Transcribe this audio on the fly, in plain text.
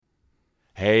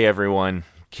Hey everyone,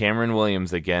 Cameron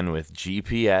Williams again with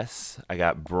GPS. I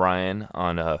got Brian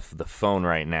on the phone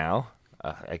right now.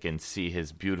 I can see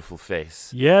his beautiful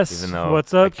face. Yes. Even though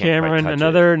What's I up, can't quite Cameron?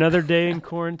 touch Another day in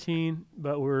quarantine,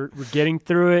 but we're getting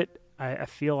through it. I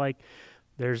feel like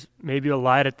there's maybe a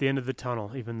light at the end of the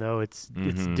tunnel, even though it's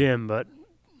dim. But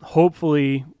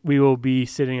hopefully, we will be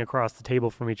sitting across the table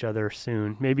from each other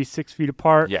soon. Maybe 6 feet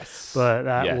apart. Yes, But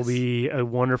that will yes. be a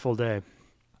wonderful day.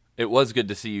 It was good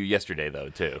to see you yesterday though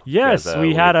too. Yes, 'Cause,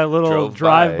 we had a little drove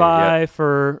drive-by Yep.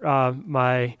 for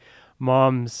my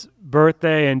mom's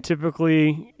birthday, and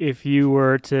typically if you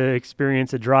were to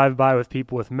experience a drive-by with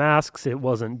people with masks, it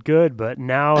wasn't good, but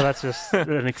now that's just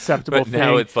an acceptable But thing.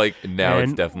 now it's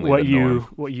and definitely what the norm.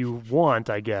 what you want,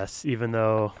 I guess, even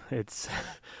though it's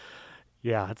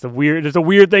it's a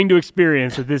weird thing to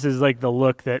experience, that this is like the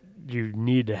look that you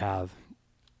need to have.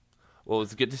 Well,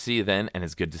 it's good to see you then, and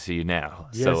it's good to see you now.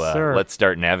 Yes, So sir. let's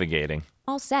start navigating.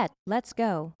 All set. Let's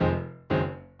go. All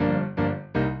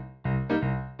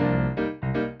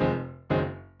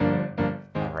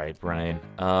right, Brian.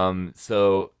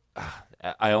 So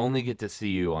I only get to see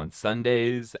you on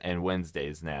Sundays and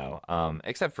Wednesdays now,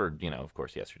 except for of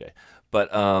course, yesterday. But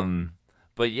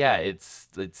yeah, it's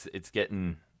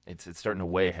starting to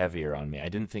weigh heavier on me. I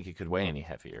didn't think it could weigh any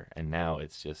heavier, and now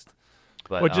it's just.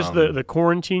 But What, just the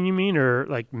quarantine, you mean, or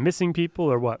like missing people,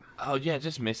 or what? Oh yeah,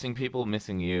 just missing people,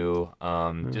 missing you,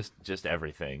 just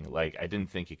everything. Like I didn't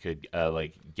think it could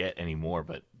get any more,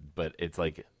 but it's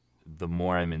like the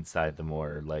more I'm inside, the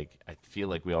more like I feel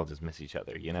like we all just miss each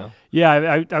other, you know?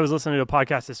 Yeah, I was listening to a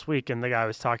podcast this week, and the guy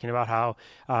was talking about how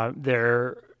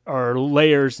there are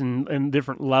layers and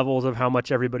different levels of how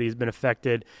much everybody's been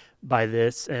affected by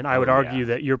this. And I would argue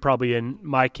that you're probably in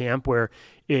my camp, where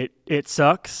it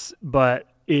sucks, but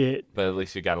at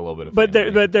least you got a little bit of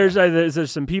family. family.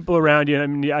 There's some people around you. I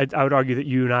mean, I would argue that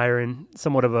you and I are in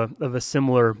somewhat of a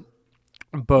similar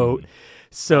boat.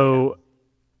 So,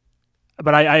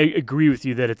 but I agree with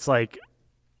you that it's like,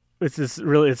 it's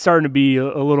starting to be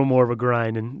a little more of a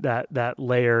grind, and that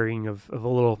layering of a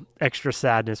little extra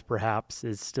sadness perhaps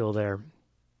is still there.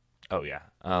 Oh yeah.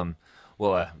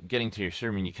 Getting to your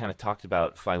sermon, you kind of talked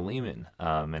about Philemon,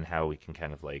 and how we can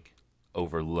kind of like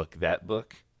overlook that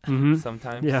book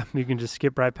sometimes. Yeah, you can just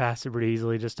skip right past it pretty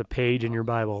easily. Just a page in your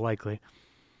Bible, likely.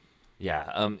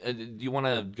 Yeah. Do you want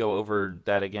to go over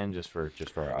that again, just for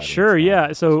our audience? Sure.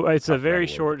 Yeah. So it's a talk very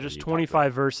about short, what just you talked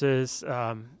 25 verses,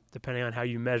 depending on how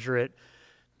you measure it.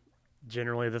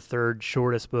 Generally, the third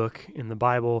shortest book in the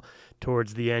Bible.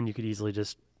 Towards the end, you could easily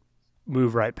just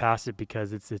move right past it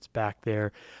because it's back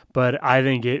there. But I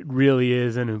think it really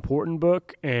is an important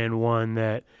book, and one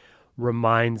that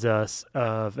reminds us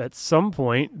of, at some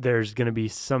point, there's going to be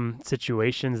some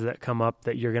situations that come up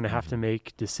that you're going to have to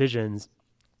make decisions.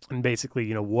 And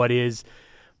basically, what is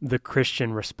the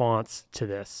Christian response to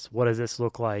this? What does this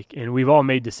look like? And we've all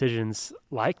made decisions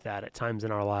like that at times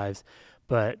in our lives,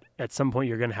 but at some point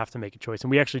you're going to have to make a choice.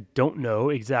 And we actually don't know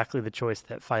exactly the choice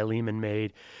that Philemon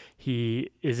made.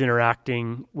 He is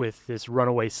interacting with this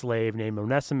runaway slave named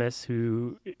Onesimus,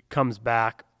 who comes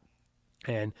back,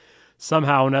 and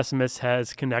somehow Onesimus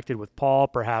has connected with Paul.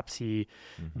 Perhaps he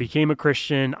became a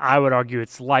Christian. I would argue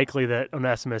it's likely that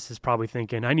Onesimus is probably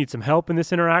thinking, I need some help in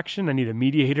this interaction. I need a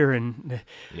mediator, and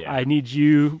I need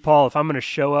you, Paul. If I'm going to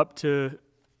show up to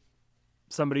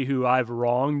somebody who I've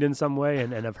wronged in some way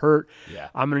and have hurt,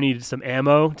 I'm going to need some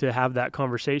ammo to have that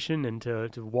conversation and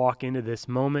to walk into this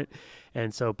moment.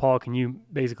 And so, Paul, can you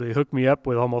basically hook me up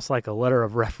with almost like a letter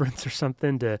of reference or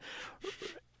something to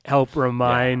help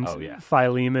remind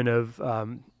Philemon of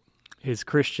his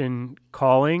Christian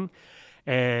calling?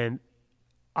 And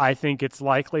I think it's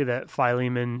likely that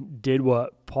Philemon did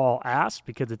what Paul asked,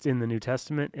 because it's in the New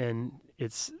Testament, and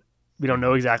we don't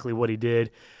know exactly what he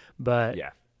did, but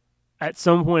at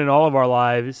some point in all of our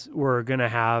lives, we're going to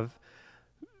have,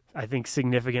 I think,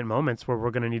 significant moments where we're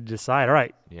going to need to decide, all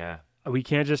right, we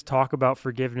can't just talk about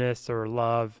forgiveness or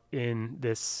love in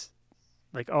this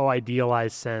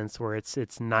idealized sense where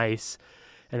it's nice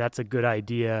and that's a good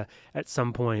idea. At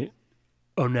some point,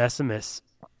 Onesimus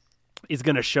is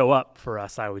going to show up for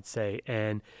us, I would say,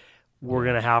 and we're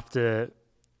going to have to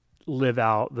live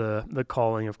out the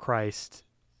calling of Christ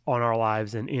on our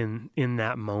lives and in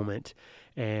that moment.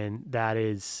 And that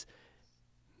is,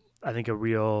 I think, a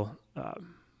real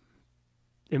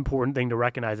important thing to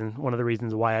recognize, and one of the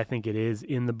reasons why I think it is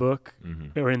in the book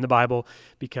or in the Bible,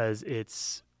 because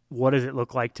it's, what does it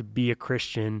look like to be a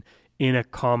Christian in a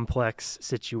complex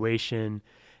situation,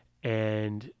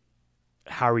 and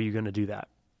how are you going to do that?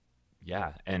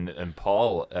 Yeah, and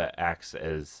Paul acts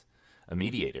as a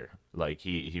mediator. Like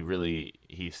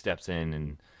he steps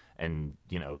in and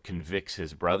convicts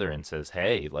his brother and says,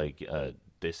 hey, like,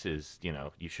 this is,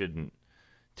 you shouldn't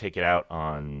take it out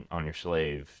on your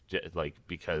slave, like,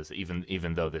 because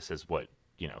even though this is what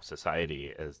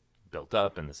society has built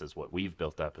up and this is what we've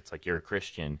built up, it's like, you're a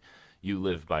Christian, you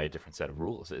live by a different set of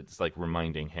rules. It's like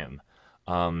reminding him.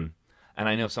 And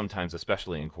I know sometimes,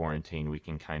 especially in quarantine, we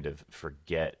can kind of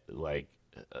forget, like,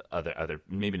 other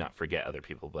maybe not forget other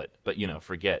people, but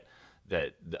forget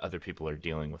that the other people are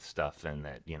dealing with stuff, and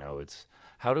that it's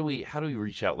how do we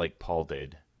reach out like Paul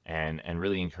did, and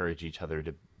really encourage each other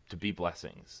to be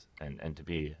blessings and to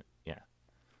be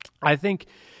I think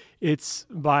it's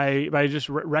by just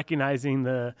recognizing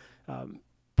the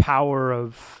power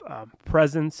of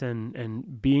presence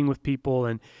and being with people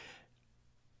and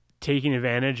taking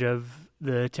advantage of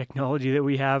the technology that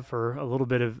we have for a little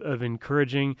bit of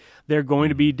encouraging. There are going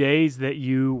to be days that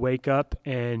you wake up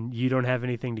and you don't have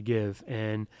anything to give.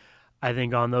 And I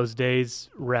think on those days,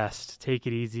 rest, take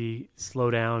it easy, slow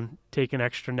down, take an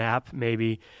extra nap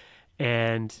maybe.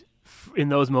 And in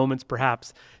those moments,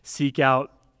 perhaps seek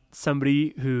out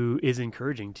somebody who is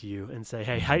encouraging to you and say,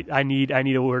 hey, I need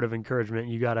a word of encouragement.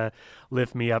 You got to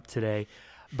lift me up today.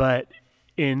 But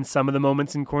in some of the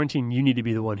moments in quarantine, you need to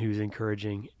be the one who's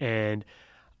encouraging. And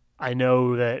I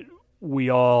know that we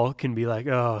all can be like,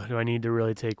 oh, do I need to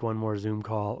really take one more Zoom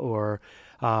call? Or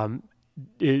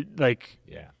do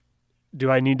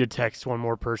I need to text one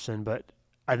more person? But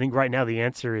I think right now the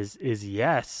answer is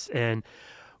yes. And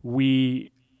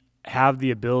we have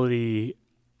the ability,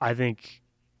 I think,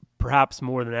 perhaps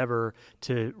more than ever,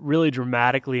 to really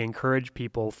dramatically encourage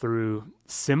people through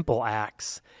simple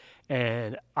acts.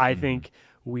 And I think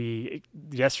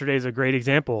yesterday is a great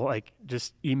example, like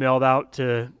just emailed out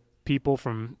to people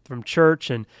from church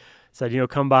and said,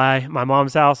 come by my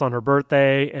mom's house on her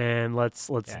birthday and let's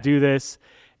do this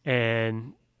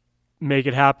and make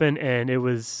it happen. And it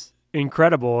was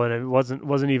incredible. And it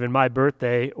wasn't even my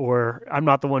birthday, or I'm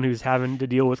not the one who's having to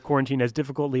deal with quarantine as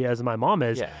difficultly as my mom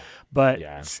is, but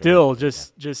still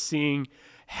just seeing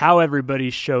how everybody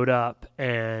showed up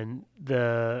and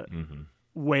the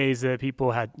ways that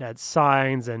people had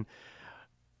signs. And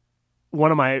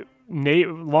one of my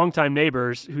longtime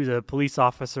neighbors, who's a police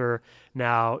officer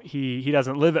now, he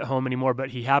doesn't live at home anymore, but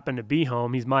he happened to be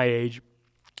home. He's my age.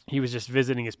 He was just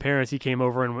visiting his parents. He came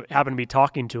over and happened to be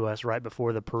talking to us right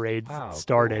before the parade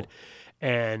started. Cool.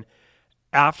 And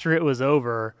after it was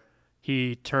over,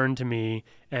 he turned to me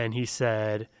and he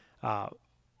said,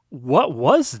 what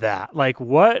was that? Like,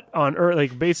 what on earth?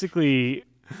 Like, basically,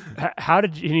 how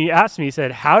did you, and he asked me, he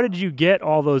said, how did you get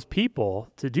all those people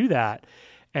to do that?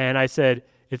 And I said,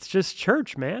 it's just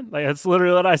church, man. Like, that's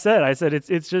literally what I said. I said,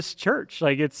 it's just church.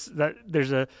 Like, it's that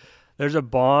there's a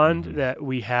bond that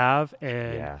we have.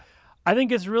 And I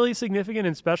think it's really significant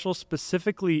and special,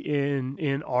 specifically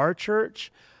in our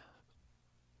church.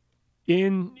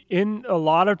 In a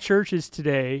lot of churches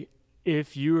today,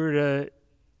 if you were to,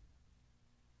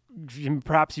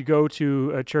 perhaps you go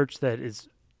to a church that is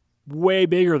way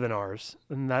bigger than ours,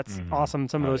 and that's awesome.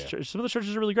 Some of those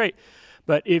churches are really great.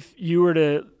 But if you were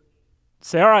to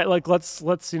say, all right, like let's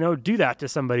do that to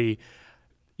somebody,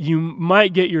 you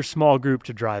might get your small group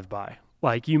to drive by.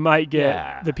 Like, you might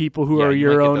get the people who are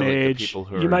your own age.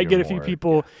 You might get a few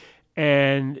people,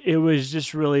 and it was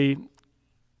just really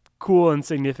cool and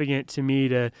significant to me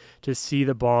to see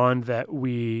the bond that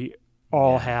we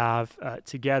all have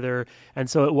together. And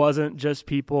so it wasn't just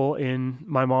people in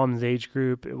my mom's age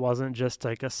group. It wasn't just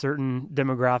like a certain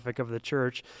demographic of the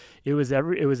church. It was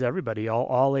everybody.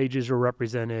 All ages were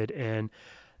represented, and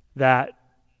that,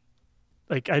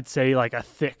 like, I'd say, like a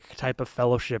thick type of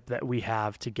fellowship that we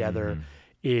have together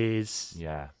is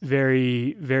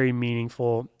very, very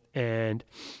meaningful. And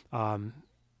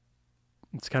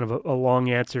it's kind of a long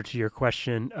answer to your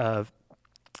question of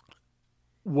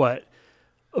what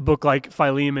a book like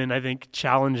Philemon, I think,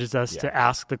 challenges us to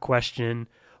ask the question,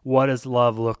 what does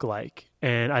love look like?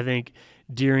 And I think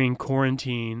during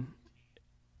quarantine,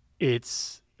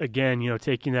 it's, again,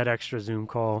 taking that extra Zoom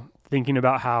call, thinking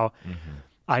about how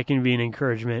I can be an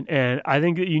encouragement. And I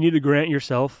think that you need to grant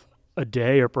yourself a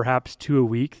day or perhaps 2 a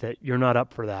week that you're not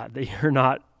up for that you're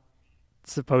not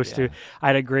supposed to. I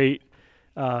had a great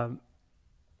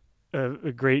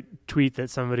tweet that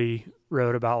somebody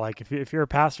wrote about, like, if you're a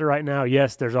pastor right now,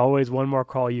 yes, there's always one more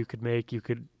call you could make. You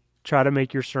could try to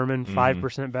make your sermon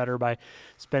 5% better by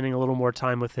spending a little more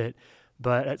time with it.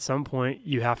 But at some point,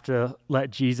 you have to let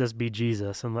Jesus be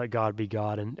Jesus and let God be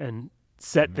God and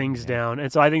set things down.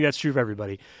 And so I think that's true for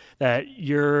everybody, that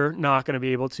you're not going to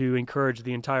be able to encourage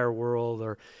the entire world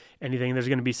or anything. There's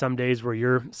going to be some days where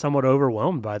you're somewhat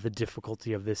overwhelmed by the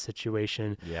difficulty of this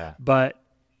situation. But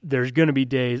there's going to be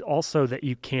days also that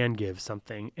you can give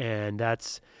something. And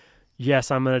that's,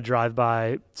 yes, I'm going to drive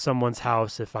by someone's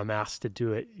house if I'm asked to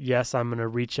do it. Yes, I'm going to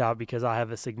reach out because I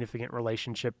have a significant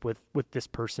relationship with this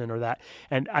person or that.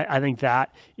 And I think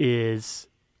that is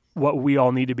what we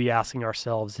all need to be asking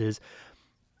ourselves is,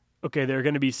 okay, there are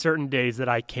going to be certain days that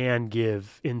I can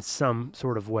give in some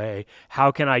sort of way.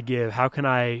 How can I give? How can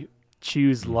I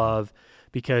choose love?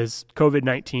 Because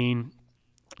COVID-19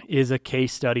 is a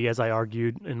case study, as I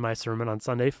argued in my sermon on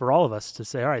Sunday, for all of us to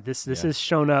say, all right, this has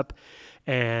shown up,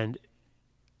 and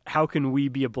how can we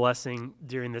be a blessing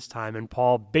during this time? And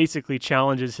Paul basically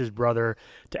challenges his brother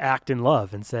to act in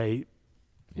love and say,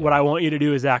 what I want you to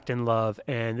do is act in love.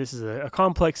 And this is a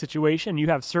complex situation. You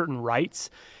have certain rights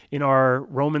in our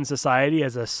Roman society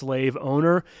as a slave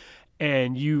owner,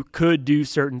 and you could do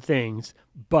certain things,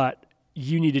 but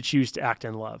you need to choose to act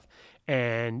in love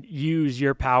and use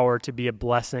your power to be a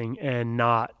blessing and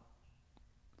not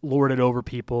lord it over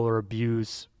people or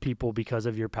abuse people because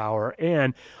of your power.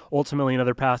 And ultimately, in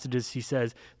other passages, he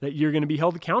says that you're going to be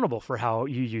held accountable for how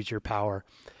you use your power.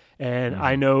 And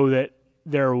I know that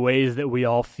there are ways that we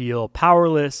all feel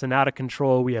powerless and out of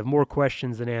control. We have more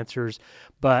questions than answers.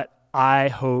 But I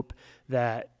hope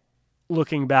that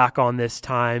looking back on this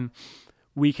time,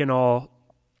 we can all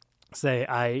say,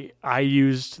 I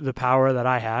used the power that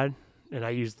I had, and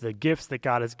I used the gifts that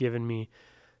God has given me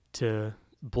to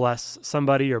bless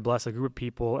somebody or bless a group of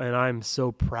people, and I'm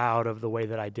so proud of the way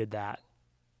that I did that.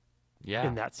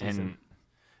 In that season.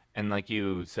 And like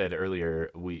you said earlier,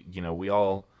 we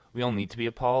all need to be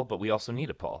a Paul, but we also need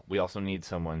a Paul. We also need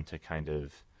someone to kind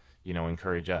of,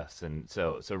 encourage us. And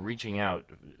so reaching out,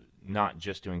 not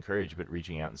just to encourage, but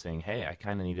reaching out and saying, hey, I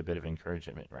kind of need a bit of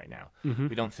encouragement right now. Mm-hmm.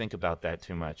 We don't think about that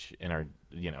too much in our,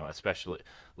 especially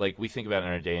like we think about in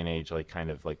our day and age, like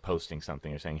kind of like posting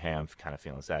something or saying, hey, I'm kind of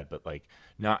feeling sad, but like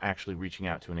not actually reaching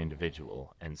out to an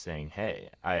individual and saying, hey,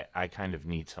 I kind of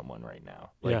need someone right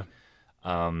now. Like,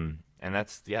 and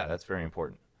that's very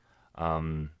important.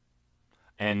 And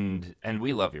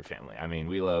we love your family. I mean,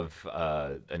 we love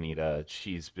Anita.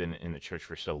 She's been in the church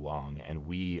for so long, and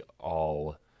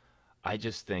I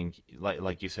just think,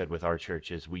 like you said, with our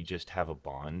churches, we just have a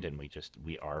bond, and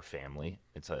we are family.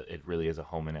 It really is a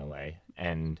home in LA,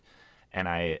 and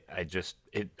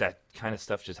that kind of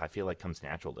stuff I feel like comes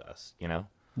natural to us, Yeah.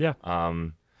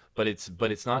 But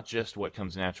it's not just what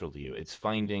comes natural to you. It's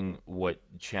finding what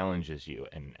challenges you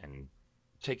and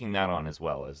taking that on as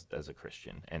well as a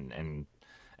Christian and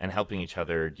helping each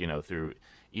other, through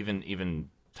even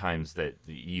times that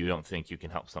you don't think you can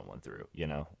help someone through,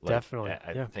 Definitely.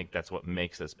 I think that's what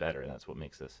makes us better, and that's what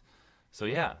makes us. So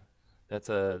yeah, that's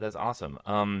awesome.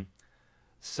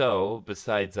 So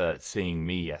besides seeing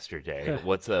me yesterday,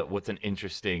 what's an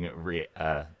interesting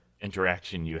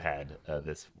interaction you had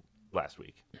this last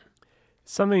week?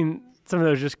 Something that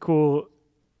was just cool.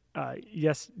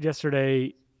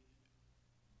 Yesterday,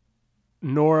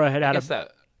 Nora had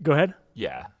Go ahead.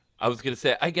 Yeah. I was going to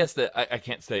say, I guess that I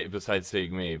can't say it besides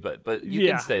seeing me, but you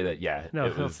can say that,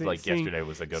 yesterday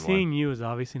was a good one. Seeing you is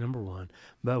obviously number one,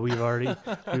 but we've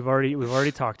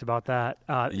already talked about that.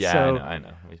 So I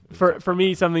know. For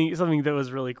me, something that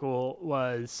was really cool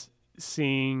was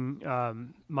seeing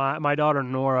my daughter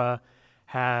Nora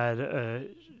had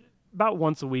about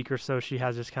once a week or so, she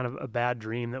has just kind of a bad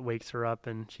dream that wakes her up,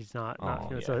 and she's not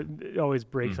so it always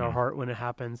breaks our heart when it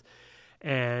happens.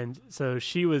 And so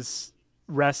she was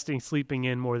sleeping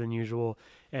in more than usual,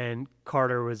 and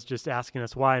Carter was just asking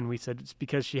us why, and we said it's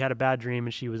because she had a bad dream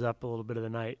and she was up a little bit of the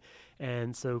night.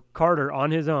 And so Carter,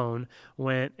 on his own,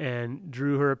 went and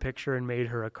drew her a picture and made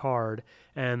her a card,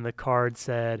 and the card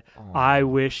said, I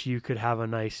wish you could have a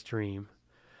nice dream.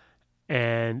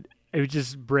 And it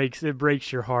just breaks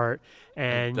your heart,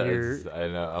 and I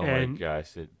know. Oh my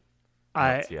gosh,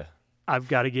 I've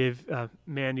got to give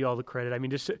Mandy all the credit. I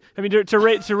mean, to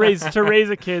raise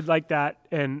a kid like that,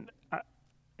 and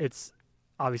it's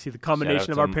obviously the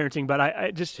combination of our parenting. But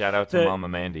I just shout out to Mama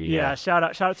Mandy. Yeah, shout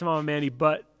out to Mama Mandy.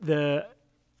 But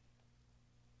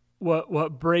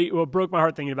what broke my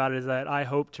heart thinking about it is that I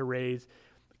hope to raise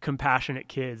compassionate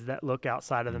kids that look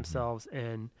outside of themselves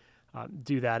and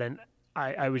do that. And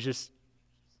I was just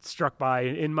struck by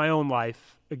in my own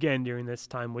life again during this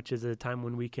time, which is a time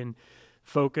when we can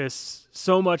focus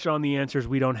so much on the answers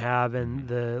we don't have and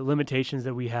the limitations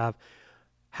that we have.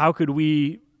 How could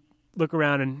we look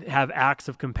around and have acts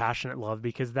of compassionate love?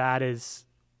 Because that is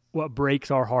what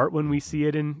breaks our heart when we see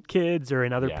it in kids or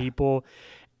in other people.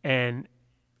 And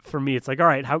for me, it's like, all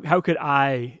right, how could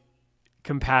I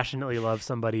compassionately love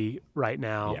somebody right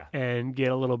now and get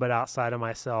a little bit outside of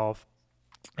myself?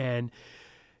 And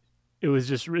it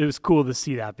was cool to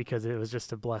see that, because it was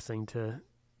just a blessing to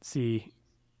see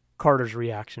Carter's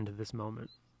reaction to this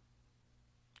moment.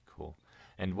 Cool.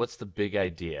 And what's the big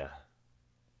idea?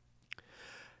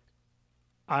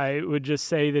 I would just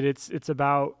say that it's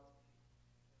about,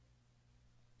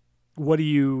 what do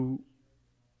you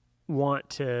want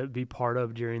to be part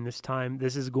of during this time?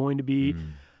 This is going to be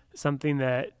something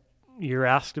that you're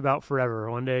asked about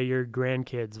forever. One day your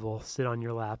grandkids will sit on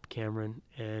your lap, Cameron,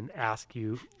 and ask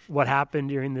you what happened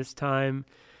during this time.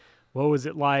 What was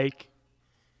it like?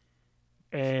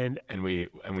 And we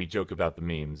joke about the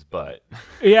memes, but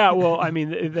yeah, well, I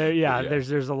mean,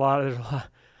 there's a lot.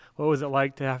 What was it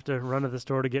like to have to run to the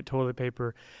store to get toilet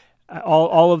paper?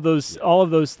 All of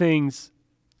those things,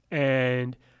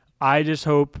 and I just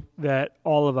hope that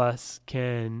all of us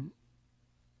can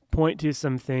point to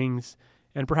some things,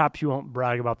 and perhaps you won't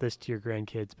brag about this to your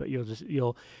grandkids, but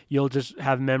you'll just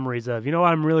have memories of,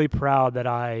 I'm really proud that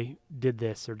I did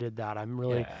this or did that. I'm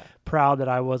really proud that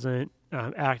I wasn't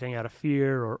acting out of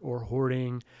fear or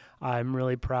hoarding. I'm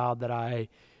really proud that I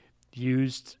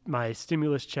used my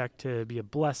stimulus check to be a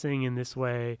blessing in this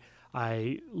way.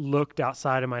 I looked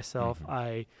outside of myself.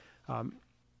 I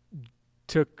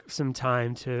took some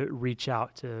time to reach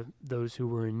out to those who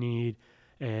were in need.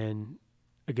 And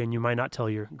again, you might not tell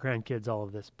your grandkids all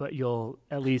of this, but you'll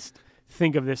at least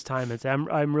think of this time and say,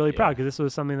 I'm really proud, because this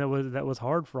was something that was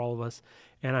hard for all of us.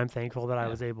 And I'm thankful that I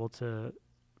was able to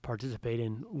participate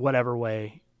in whatever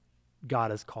way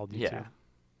God has called me to.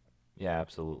 Yeah,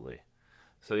 absolutely.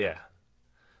 So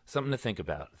something to think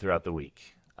about throughout the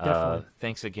week.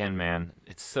 Thanks again, man.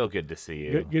 It's so good to see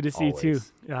you. Good to see you too.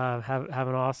 Have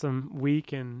an awesome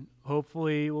week, and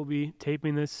hopefully we'll be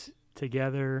taping this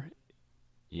together.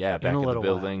 Yeah, back at the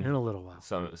building in a little while.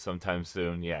 Sometime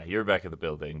soon. Yeah, you're back at the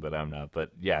building, but I'm not.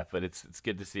 But it's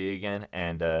good to see you again,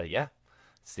 and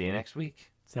see you next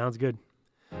week. Sounds good.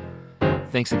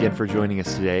 Thanks again for joining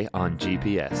us today on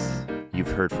GPS.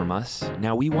 You've heard from us.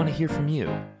 Now we want to hear from you.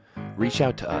 Reach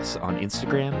out to us on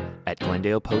Instagram at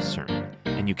Glendale Post Sermon,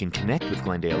 and you can connect with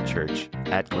Glendale Church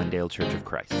at Glendale Church of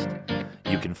Christ.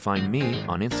 You can find me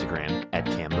on Instagram at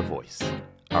Cam the Voice.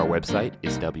 Our website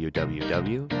is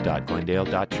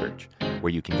www.glendale.church,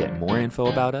 where you can get more info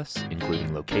about us,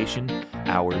 including location,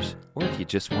 hours, or if you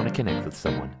just want to connect with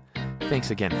someone.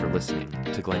 Thanks again for listening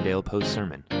to Glendale Post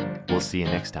Sermon. We'll see you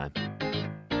next time.